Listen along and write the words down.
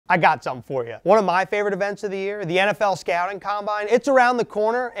I got something for you. One of my favorite events of the year, the NFL Scouting Combine. It's around the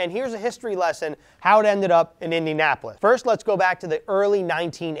corner, and here's a history lesson how it ended up in Indianapolis. First, let's go back to the early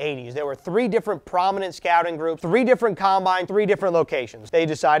 1980s. There were 3 different prominent scouting groups, 3 different combines, 3 different locations. They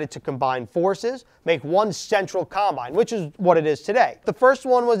decided to combine forces, make one central combine, which is what it is today. The first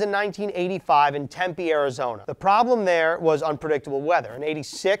one was in 1985 in Tempe, Arizona. The problem there was unpredictable weather. In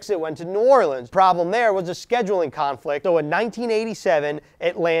 86, it went to New Orleans. The problem there was a scheduling conflict. So in 1987,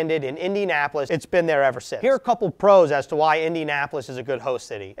 it landed in Indianapolis. It's been there ever since. Here are a couple pros as to why Indianapolis is a good host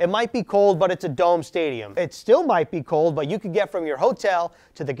city. It might be cold, but it's a dome stadium. It still might be cold, but you could get from your hotel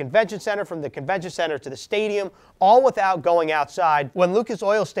to the convention center, from the convention center to the stadium, all without going outside. When Lucas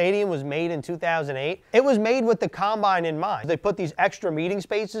Oil Stadium was made in 2008, it was made with the combine in mind. They put these extra meeting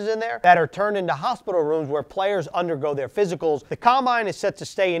spaces in there that are turned into hospital rooms where players undergo their physicals. The combine is set to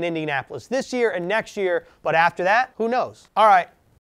stay in Indianapolis this year and next year, but after that, who knows? All right.